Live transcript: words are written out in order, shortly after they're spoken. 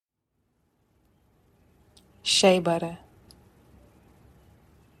Shea butter.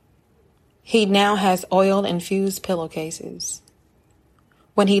 He now has oil-infused pillowcases.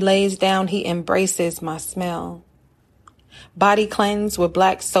 When he lays down, he embraces my smell. Body cleansed with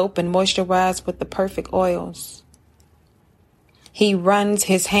black soap and moisturized with the perfect oils. He runs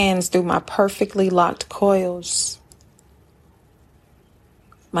his hands through my perfectly locked coils.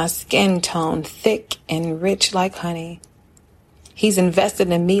 My skin tone thick and rich like honey. He's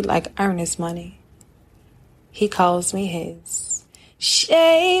invested in me like earnest money. He calls me his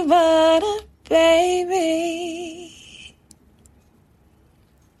Shea butter, baby.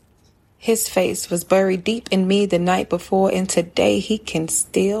 His face was buried deep in me the night before, and today he can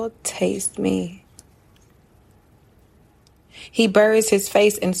still taste me. He buries his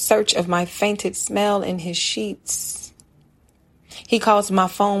face in search of my fainted smell in his sheets. He calls my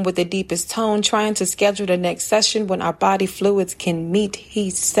phone with the deepest tone, trying to schedule the next session when our body fluids can meet.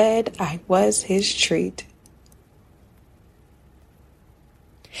 He said I was his treat.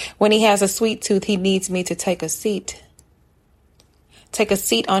 When he has a sweet tooth, he needs me to take a seat. Take a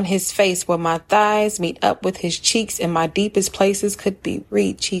seat on his face where my thighs meet up with his cheeks and my deepest places could be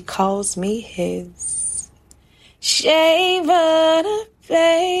reached. He calls me his Shea butter,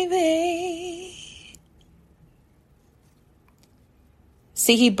 baby.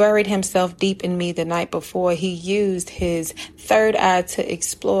 See, he buried himself deep in me the night before. He used his third eye to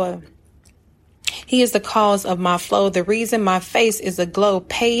explore. He is the cause of my flow, the reason my face is aglow,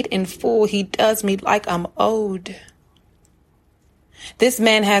 paid in full. He does me like I'm owed. This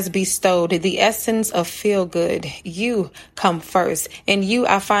man has bestowed the essence of feel good. You come first. In you,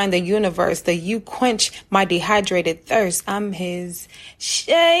 I find the universe. The you quench my dehydrated thirst. I'm his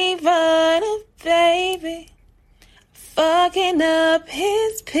Shea butter, baby. Fucking up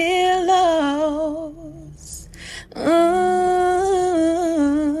his pillows.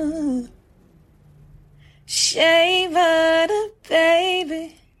 Shea butter,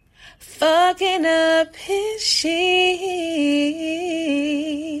 baby. Fucking up his sheets.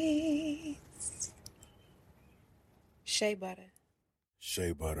 Shea butter.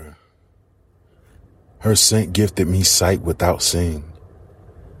 Shea butter. Her scent gifted me sight without seeing.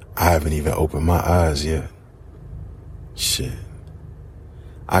 I haven't even opened my eyes yet. Shit.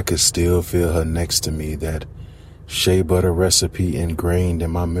 I could still feel her next to me, that shea butter recipe ingrained in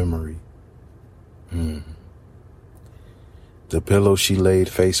my memory. The pillow she laid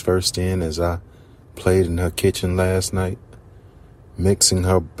face first in as I played in her kitchen last night, mixing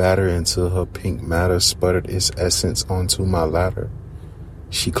her batter until her pink matter sputtered its essence onto my ladder.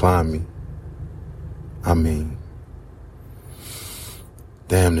 She climbed me. I mean,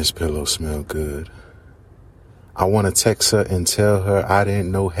 damn, this pillow smelled good. I want to text her and tell her I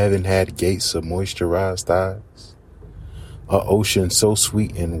didn't know heaven had gates of moisturized thighs. A ocean so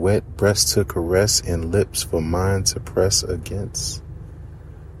sweet and wet, breasts to caress and lips for mine to press against.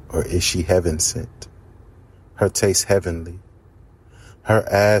 Or is she heaven sent? Her taste heavenly. Her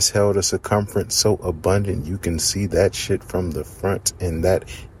ass held a circumference so abundant you can see that shit from the front, and that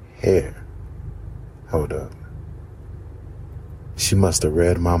hair. Hold up. She must have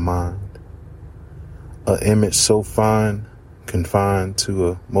read my mind. An image so fine, confined to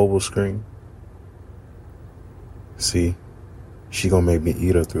a mobile screen. See, she gonna make me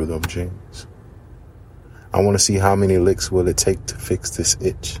eat her through them jeans. I wanna see how many licks will it take to fix this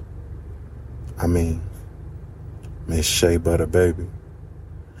itch. I mean, Miss Shea butter, baby.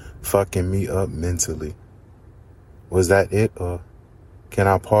 Fucking me up mentally. Was that it, or can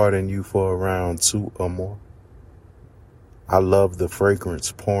I pardon you for a round 2 or more? I love the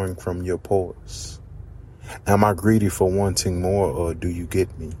fragrance pouring from your pores. Am I greedy for wanting more, or do you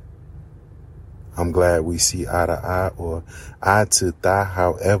get me? I'm glad we see eye to eye, or eye to thigh,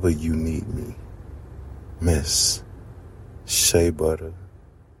 however you need me. Miss Shea butter.